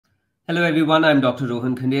Hello everyone, I'm Dr.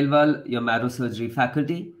 Rohan Khandelwal, your Marrow Surgery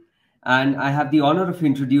faculty, and I have the honor of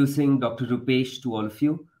introducing Dr. Rupesh to all of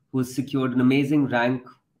you, who has secured an amazing rank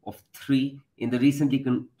of 3 in the recently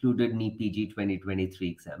concluded NEET PG 2023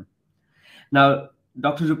 exam. Now,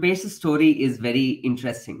 Dr. Rupesh's story is very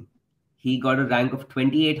interesting. He got a rank of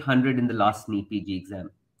 2800 in the last NEET PG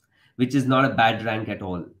exam, which is not a bad rank at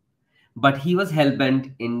all. But he was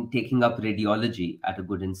hell-bent in taking up radiology at a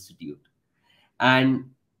good institute. And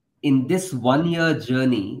in this 1 year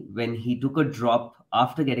journey, when he took a drop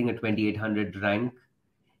after getting a 2800 rank,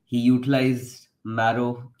 he utilized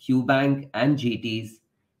Marrow, QBank, and GTs,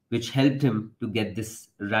 which helped him to get this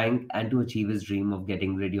rank and to achieve his dream of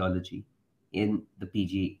getting radiology in the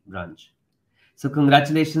PG branch. So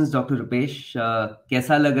congratulations, Dr. Rupesh.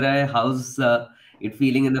 Kaisa lag raha hai? How's it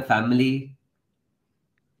feeling in the family?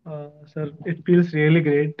 Sir, it feels really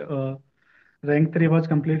great. Rank 3 was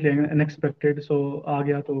completely unexpected, so आ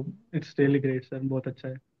गया तो it's really great, sir. बहुत अच्छा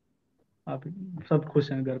है. आप सब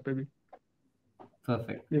खुश हैं घर पे भी.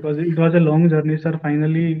 Perfect. Because it was a long journey, sir.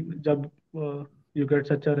 Finally, जब you get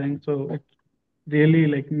such a rank, so it really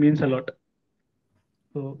like means a lot.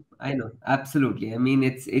 So I know, absolutely. I mean,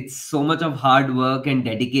 it's so much of hard work and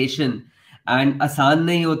dedication, and आसान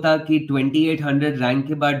नहीं होता कि 2800 rank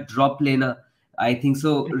के बाद drop लेना. I think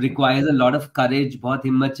so requires a lot of courage. बहुत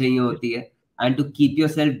हिम्मत चाहिए होती है, and to keep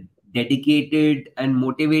yourself dedicated and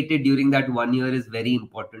motivated during that 1 year is very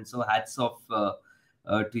important. So hats off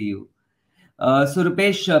to you. So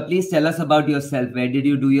Rupesh, please tell us about yourself. Where did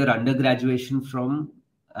you do your undergraduation from,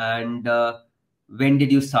 and when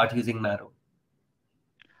did you start using Marrow?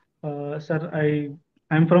 Sir,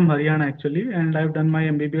 I'm from Haryana actually, and I've done my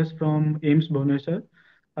MBBS from AIMS Bhubaneswar.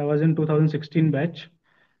 I was in 2016 batch,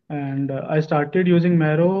 and I started using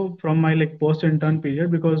Marrow from my like post intern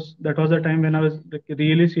period because that was the time when I was like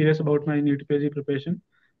really serious about my NEET PG preparation.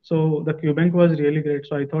 So the QBank was really great.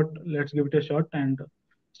 So I thought let's give it a shot and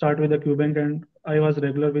start with the QBank, and I was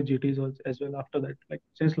regular with GTs as well after that. Like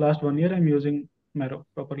since last 1 year, I'm using Marrow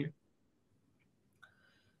properly.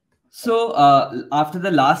 So after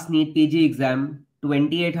the last NEET PG exam,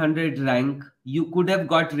 2800 rank, you could have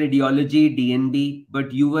got radiology DNB,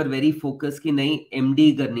 but you were very focused कि नहीं MD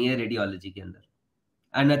करनी है radiology के अंदर,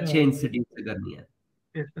 and अच्छे institute से करनी है.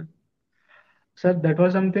 Yes, sir. Sir, that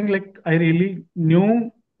was something like I really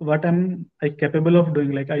knew what I'm like capable of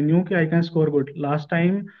doing. Like I knew I can score good. Last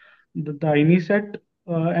time, the INI set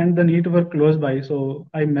and the NEET were close by, so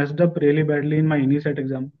I messed up really badly in my INI set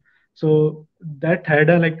exam. So that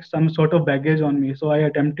had a like some sort of baggage on me. So I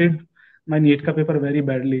attempted my NEET ka paper very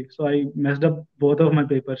badly. So I messed up both of my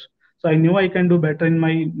papers. So I knew I can do better in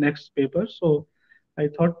my next paper. So I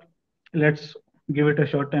thought, let's give it a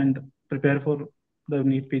shot and prepare for the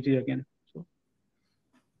NEET PG again. So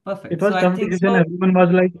Perfect. it So was I tough think decision. so. Everyone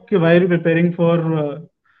was like, "Okay, why are you preparing for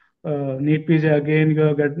NEET PG again?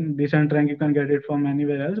 You get decent rank, you can get it from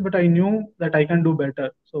anywhere else." But I knew that I can do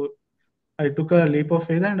better. So I took a leap of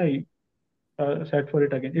faith and I set for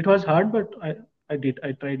it again. It was hard, but I did.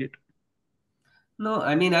 I tried it. No,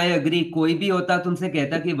 I mean I agree. कोई भी होता तुमसे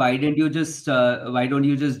कहता कि why don't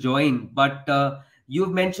you just join? But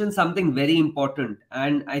you've mentioned something very important,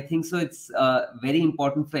 and I think so. It's very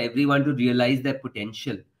important for everyone to realize their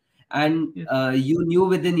potential, and Yes, you knew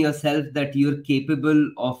within yourself that you're capable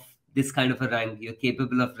of this kind of a rank. You're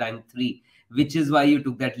capable of rank 3, which is why you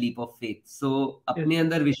took that leap of faith. So yes, अपने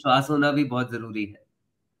अंदर विश्वास होना भी बहुत जरूरी है.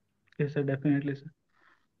 yes, sir, definitely, sir.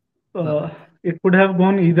 Perfect. It could have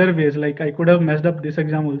gone either ways. Like I could have messed up this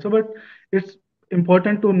exam also, but it's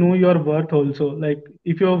important to know your worth also. Like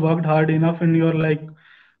if you have worked hard enough in your like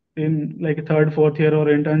in like third, fourth year or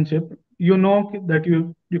internship, you know that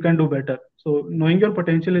you can do better. So knowing your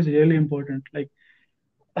potential is really important. Like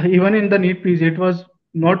even in the NEET PG, it was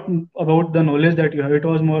not about the knowledge that you have. It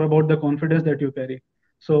was more about the confidence that you carry.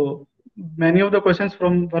 So many of the questions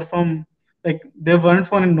from were from like they weren't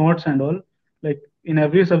from notes and all. Like in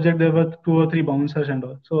every subject there were two or three bouncers and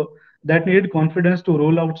all. So that needed confidence to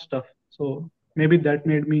roll out stuff. So maybe that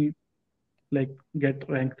made me like get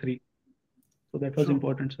rank 3. So that was True.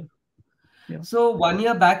 important, sir. Yeah. So 1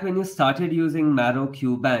 year back, when you started using Marrow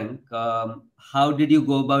QBank, how did you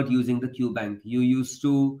go about using the QBank? You used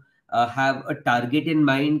to have a target in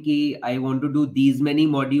mind कि I want to do these many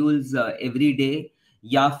modules every day,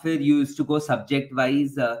 या फिर you used to go subject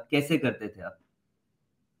wise? कैसे करते थे आप?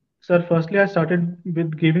 Sir, firstly, I started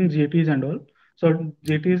with giving GTs and all. So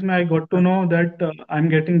GTs, I got to know that I'm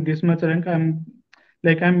getting this much rank. I'm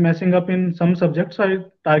messing up in some subjects. So I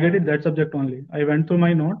targeted that subject only. I went through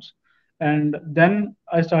my notes, and then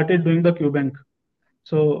I started doing the QBank.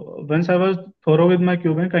 So once I was thorough with my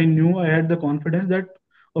QBank, I knew I had the confidence that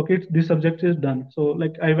okay, this subject is done. So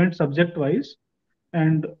like I went subject wise,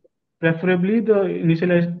 and preferably the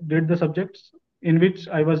initially I did the subjects in which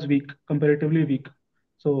I was weak, comparatively weak.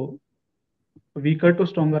 So weaker to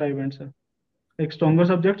stronger I went, sir. Like stronger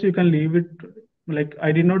subjects, you can leave it. Like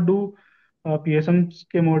I did not do PSM's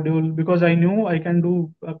K module because I knew I can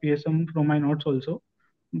do PSM from my notes also.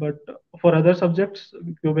 But for other subjects,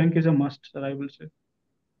 QBank is a must, sir. I will say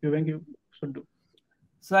QBank you should do.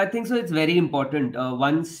 So I think so. It's very important.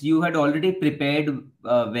 Once you had already prepared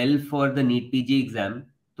well for the NEET PG exam,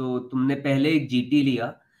 तो तुमने पहले एक GT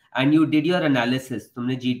लिया and you did your analysis.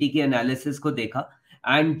 तुमने GT के analysis को देखा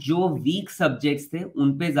and जो weak subjects थे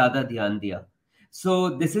उन पे ज़्यादा ध्यान दिया. So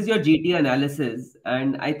this is your GT analysis,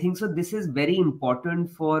 and I think so. This is very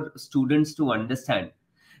important for students to understand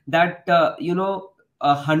that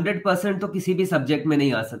 100% तो किसी भी सब्जेक्ट में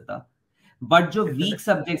नहीं आ सकता. बट जो Yes, वीक sir.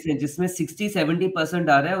 सब्जेक्ट्स हैं जिसमें 60-70%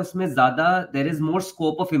 आ रहा है उसमें ज्यादा there is more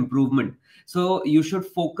scope of improvement. So you should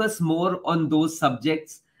focus more on those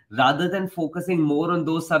subjects rather than focusing more on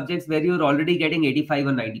those subjects where you're already getting 85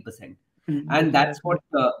 or 90%. And Yes, sir. that's what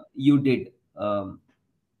you did.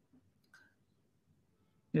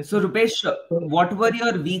 Yes, So sir. Rupesh, So, what were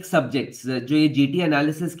your weak subjects? जो ये GT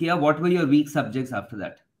analysis किया, what were your weak subjects after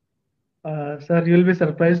that? sir, you'll be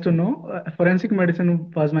surprised to know forensic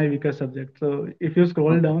medicine was my weakest subject. So if you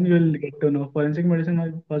scroll Okay. down, you'll get to know forensic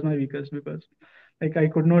medicine was my weakest because like I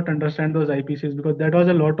could not understand those IPCs because that was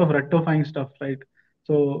a lot of rectifying stuff, right?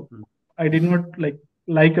 So Hmm. I did not like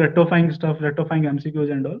rectifying stuff, rectifying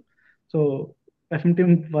MCQs and all. So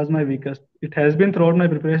FMT was my weakest. It has been throughout my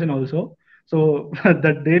preparation also. So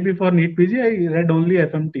the day before NEET PG, I read only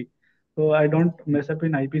FMT. So I don't mess up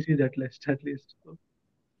in IPCs at least, at least. So,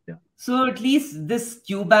 yeah. So at least this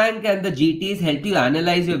QBank and the GTs help you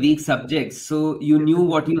analyze your weak subjects. So you Yes, knew sir.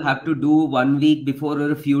 what you have to do 1 week before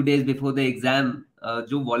or a few days before the exam.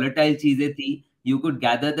 जो volatile चीजें थी, you could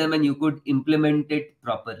gather them and you could implement it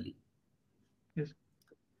properly. Yes.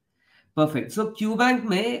 Perfect. So QBank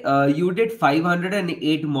में you did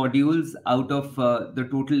 508 modules out of the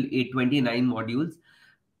total 829 modules.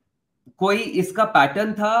 कोई इसका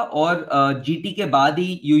pattern था और GT के बाद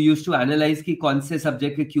ही यू यूज टू एनालाइज कि कौन से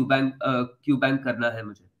सब्जेक्ट के क्यू बैंक करना है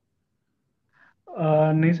मुझे.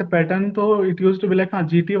 नहीं सर पैटर्न तो it use to be like हाँ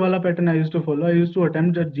जीटी वाला pattern I use to follow I use to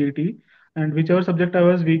attempt that GT and which ever subject I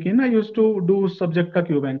was week in I use to do उस subject का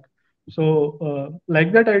Q bank so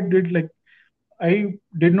like that I did like I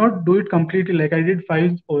did not do it completely. Like I did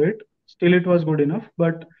 508. Still, it was good enough.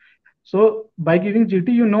 But so by giving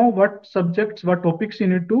GT, you know what subjects, what topics you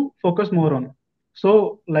need to focus more on. So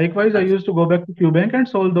likewise, I अच्छा. used to go back to QBank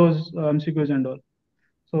and solve those MCQs and all.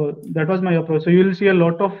 So that was my approach. So you will see a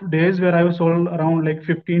lot of days where I was sold around like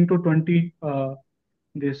 15 to 20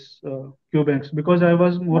 this QBanks because I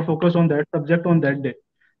was more focused on that subject on that day.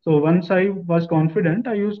 So once I was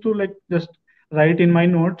confident, I used to like just write in my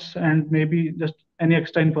notes and maybe just any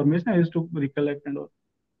extra information I used to recollect and all.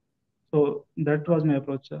 So that was my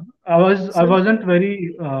approach. Sir. I So wasn't very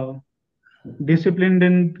disciplined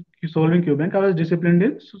in solving QBank. I was disciplined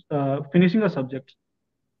in finishing a subject.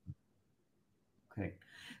 correct.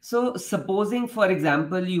 So supposing for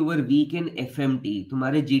example you were weak in FMT,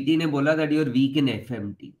 तुम्हारे GT ने बोला that you're weak in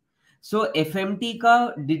FMT. So FMT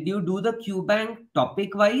का did you do the QBank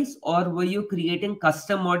topic wise or were you creating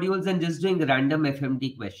custom modules and just doing random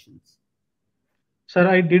FMT questions? Sir,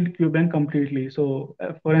 I did QBank completely. So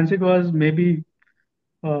forensic was maybe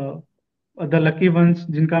uh, the lucky ones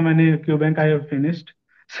जिनका मैंने QBank I have finished.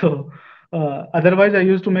 So otherwise I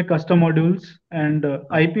used to make custom modules and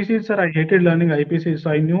IPC sir I hated learning IPC so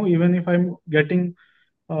I knew even if I'm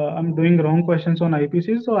doing wrong questions on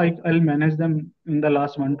IPC so I'll manage them in the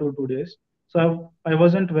last 1 to 2 days. So I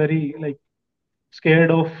wasn't very like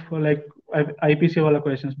scared of like IPC wala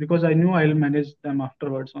questions because I knew I'll manage them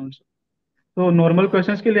afterwards also. So normal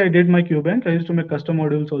questions के लिए I did my QBank. I used to make custom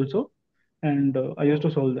modules also, and I used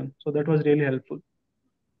to solve them. So that was really helpful.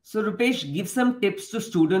 So Rupesh, give some tips to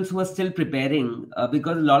students who are still preparing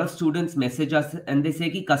because a lot of students message us and they say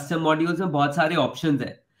कि custom modules में बहुत सारे options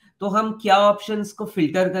हैं. तो हम क्या options को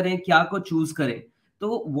filter करें, क्या को choose करें?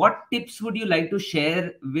 तो what tips would you like to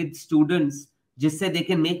share with students जिससे they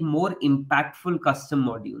can make more impactful custom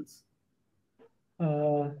modules?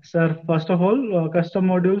 Sir, first of all, custom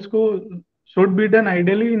modules को should be done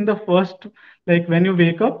ideally in the first, like when you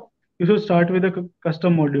wake up, you should start with a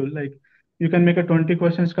custom module. Like you can make a 20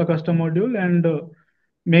 questions ka custom module and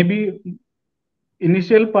maybe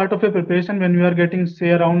initial part of your preparation when you are getting say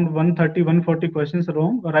around 130 140 questions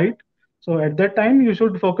wrong right so at that time you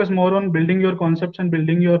should focus more on building your concepts and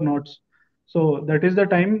building your notes so that is the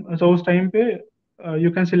time so उस time पे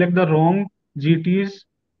you can select the wrong GTs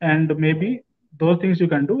and maybe those things you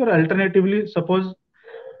can do. Or alternatively, suppose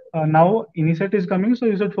now INICET is coming, so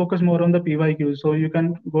you should focus more on the PYQs. So you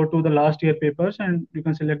can go to the last year papers and you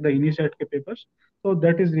can select the INICET papers. So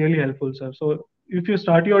that is really helpful, sir. So if you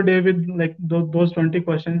start your day with like those 20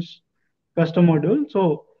 questions custom module,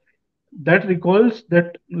 so that recalls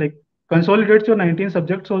that, like, consolidates your 19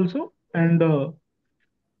 subjects also, and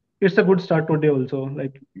it's a good start today also.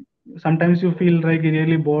 Like, sometimes you feel like you're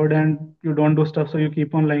really bored and you don't do stuff, so you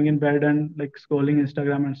keep on lying in bed and like scrolling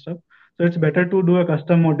Instagram and stuff. So it's better to do a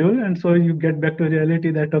custom module, and so you get back to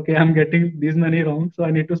reality that okay, I'm getting these many wrong, so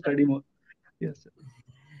I need to study more. Yes, sir.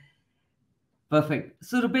 Perfect.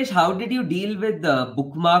 So, Rupesh, how did you deal with the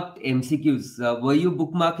bookmarked MCQs? Were you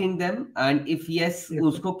bookmarking them? And if yes, Yes, sir.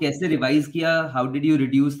 usko kaise revise kiya? How did you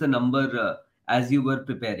reduce the number as you were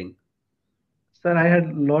preparing? Sir, I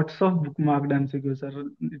had lots of bookmarked MCQs, sir.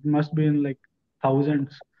 It must be in like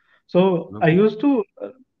thousands. So I Okay. used to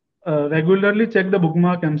regularly check the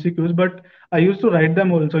bookmark MCQs, but I used to write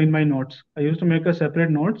them also in my notes. I used to make a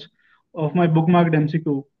separate notes of my bookmarked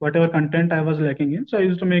MCQ, whatever content I was lacking in. So I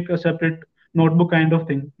used to make a separate notebook kind of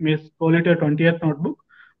thing. May call it a 20th notebook,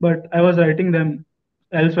 but I was writing them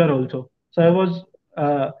elsewhere also. So I was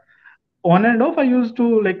on and off. I used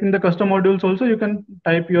to, like, in the custom modules also, you can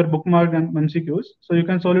type your bookmark and MCQs, so you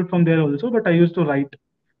can solve it from there also. But I used to write,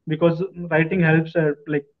 because writing helps,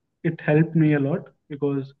 like, it helped me a lot,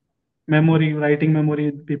 because memory, writing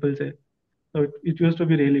memory, people say. So it used to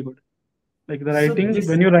be really good. Like, the So writing, this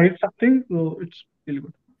when you write something, so it's really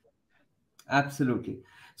good. Absolutely.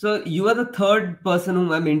 So you are the third person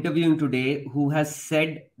whom I'm interviewing today who has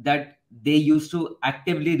said that they used to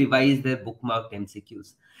actively revise their bookmarked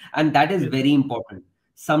MCQs. And that is Yes, very important.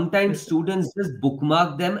 Sometimes yes, sir. students just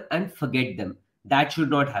bookmark them and forget them. That should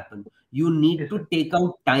not happen. You need Yes, to sir. take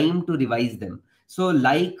out time to revise them. So,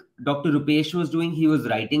 like Dr. Rupesh was doing, he was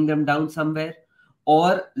writing them down somewhere.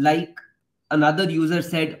 Or, like another user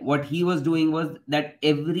said, what he was doing was that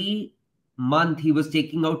every month he was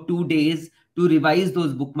taking out 2 days to revise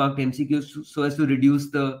those bookmarked MCQs so as to reduce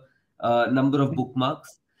the number of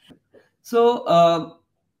bookmarks. So,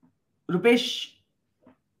 Rupesh,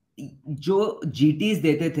 जो जीटीज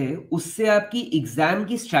देते थे उससे आपकी exam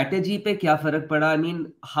की strategy पे क्या फर्क पड़ा? I mean,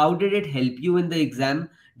 how did it help you in the exam?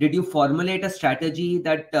 Did you formulate a strategy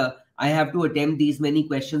that I have to attempt these many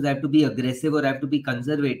questions, I have to be aggressive or I have to be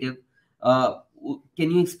conservative?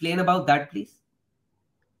 Can you explain about that, please?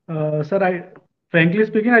 Sir, frankly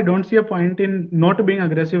speaking, I don't see a point in not being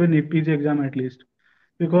aggressive in EPG exam, at least,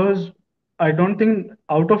 because I don't think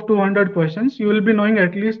out of 200 questions you will be knowing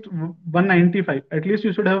at least 195. At least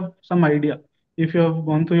you should have some idea. If you have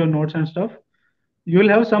gone through your notes and stuff, you will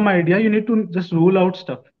have some idea. You need to just rule out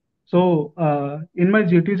stuff. So in my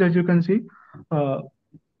GTs, as you can see, uh,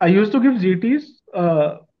 I used to give GTs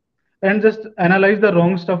and just analyze the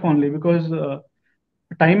wrong stuff only, because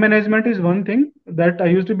time management is one thing that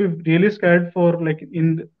I used to be really scared for, like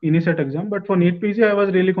in the INICET exam. But for NEET PG, I was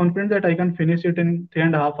really confident that I can finish it in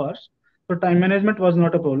 3.5 hours. So time management was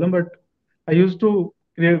not a problem. But I used to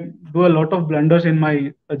do a lot of blunders in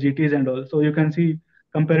my GTs and all. So you can see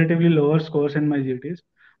comparatively lower scores in my GTs.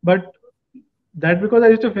 But that because I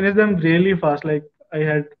used to finish them really fast. Like,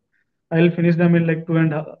 I'll finish them in like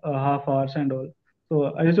 2.5 hours and all. So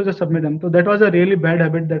I used to just submit them. So that was a really bad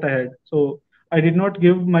habit that I had. So I did not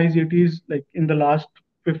give my GTs, like, in the last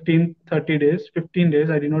 15, 30 days, 15 days,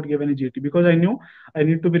 I did not give any GT, because I knew I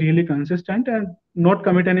need to be really consistent and not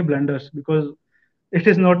commit any blunders, because it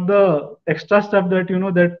is not the extra stuff that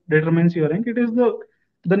that determines your rank. It is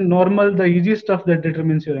the normal, the easy stuff that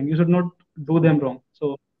determines your rank. You should not do them wrong.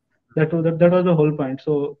 So that was the whole point.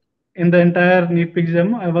 So in the entire NEET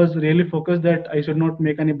exam, I was really focused that I should not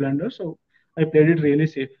make any blunders. So I played it really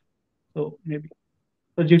safe. So maybe.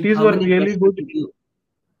 So GTs How were many really questions good. did you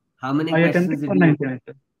how many I attempted questions did you 199,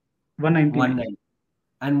 sir. 199. 19?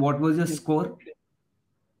 And what was your Yes. score?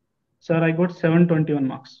 Sir, I got 721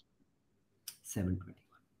 marks. 721.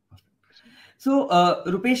 So,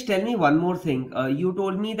 Rupesh, tell me one more thing. You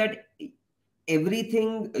told me that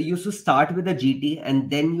everything used to start with a GT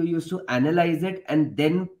and then you used to analyze it and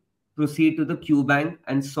then proceed to the QBank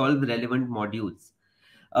and solve relevant modules.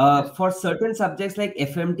 Yes. For certain subjects like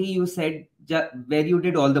FMT, you said where you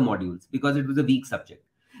did all the modules because it was a weak subject.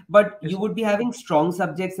 But you Yes. would be having strong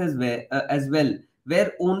subjects as well,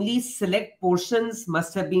 where only select portions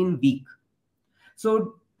must have been weak.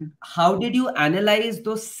 So, how did you analyze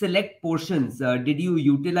those select portions? Did you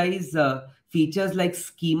utilize features like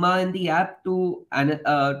schema in the app to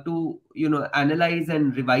analyze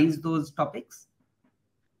and revise those topics?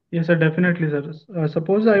 Yes, sir, definitely, sir.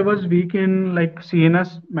 Suppose I was weak in like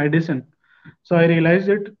CNS medicine. So I realized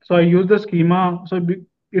it. So I use the schema. So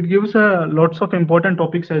it gives lots of important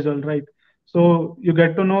topics as well, right? So you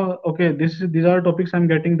get to know, okay, these are topics I'm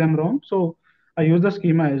getting them wrong. So I use the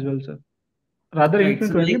schema as well, sir. Rather Right.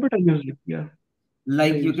 So 1820, but I use it. Yeah, I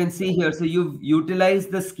like you use. can see here, so you've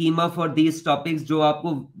utilized the schema for these topics जो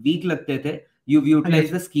आपको weak लगते थे, you've Yes, utilized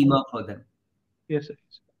sir. the schema for them. Yes, sir.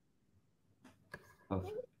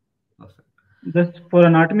 Perfect. Perfect. Just for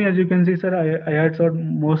anatomy, as you can see, sir, I had solved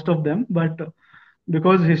most of them, but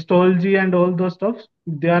because histology and all those stuff,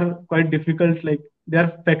 they are quite difficult. Like they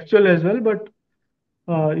are factual as well, but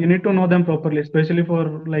you need to know them properly, especially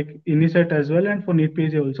for like INISET as well and for NEET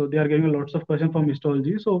PG also. They are giving lots of questions from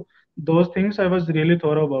histology. So those things I was really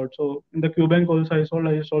thorough about. So in the QBank also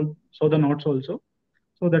saw the notes also.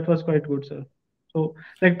 So that was quite good, sir. So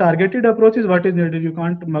like targeted approach is what is needed. You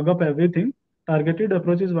can't mug up everything. Targeted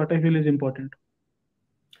approach is what I feel is important.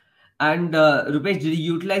 And Rupesh, did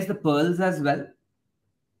you utilize the pearls as well?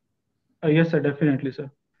 Yes, sir, definitely,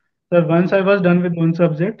 sir. Sir, once I was done with one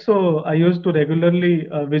subject, so I used to regularly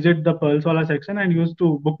visit the Pearls wala section and used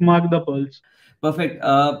to bookmark the pearls. Perfect.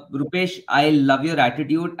 Rupesh, I love your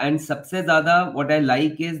attitude. And सबसे ज़्यादा what I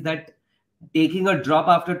like is that taking a drop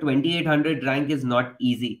after 2800 rank is not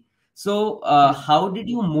easy. So, Yes. how did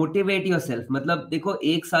you motivate yourself? मतलब देखो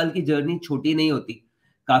एक साल की journey छोटी नहीं होती,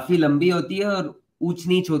 काफी लंबी होती है और ऊंच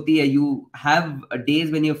नीच होती है. You have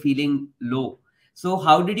days when you're feeling low. So,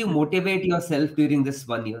 how did you motivate yourself during this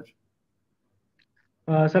 1 year?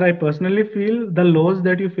 Sir, I personally feel the lows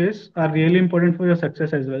that you face are really important for your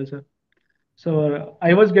success as well, sir. So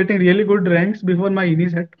I was getting really good ranks before my ini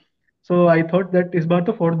set. So I thought that इस बार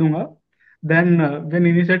तो फोड़ दूंगा. Then when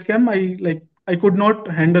ini set came, I could not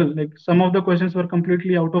handle, like some of the questions were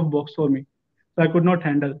completely out of box for me. So I could not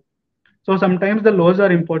handle. So sometimes the lows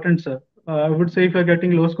are important, sir. I would say if you're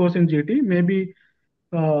getting low scores in GT, maybe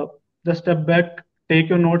uh, just step back, take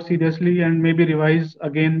your notes seriously, and maybe revise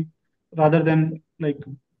again rather than like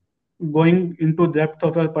going into depth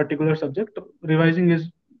of a particular subject. Revising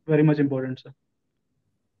is very much important, sir.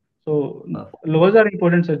 So lows are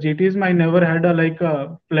important, sir. GTs I never had a like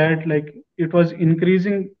a flat, like it was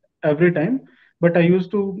increasing every time, but I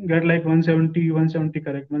used to get like 170, 170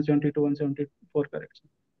 correct, 172, 174 correct.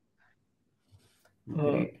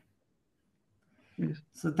 Uh, Great. yes.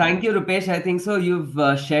 So thank you, Rupesh. I think so. You've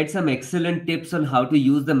shared some excellent tips on how to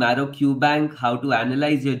use the Marrow QBank, how to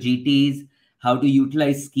analyze your GTs, how to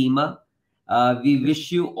utilize schema. We Yes.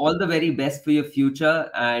 wish you all the very best for your future,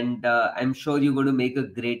 and I'm sure you're going to make a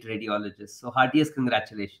great radiologist. So heartiest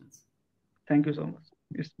congratulations. Thank you so much.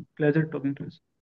 It's pleasure talking to you.